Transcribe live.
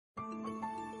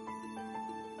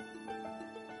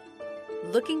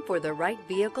Looking for the right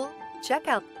vehicle? Check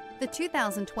out the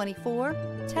 2024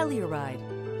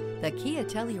 Telluride. The Kia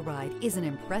Telluride is an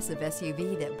impressive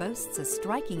SUV that boasts a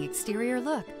striking exterior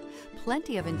look,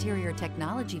 plenty of interior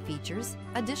technology features,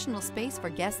 additional space for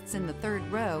guests in the third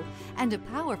row, and a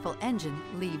powerful engine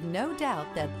leave no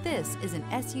doubt that this is an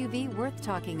SUV worth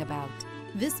talking about.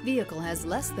 This vehicle has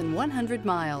less than 100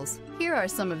 miles. Here are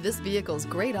some of this vehicle's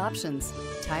great options: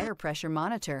 tire pressure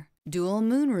monitor, dual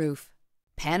moonroof,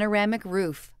 panoramic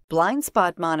roof, blind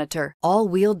spot monitor,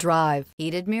 all-wheel drive,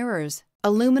 heated mirrors,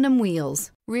 aluminum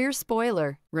wheels, rear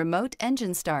spoiler, remote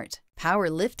engine start, power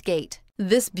lift gate.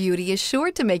 This beauty is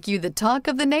sure to make you the talk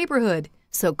of the neighborhood.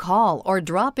 So call or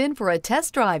drop in for a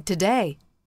test drive today.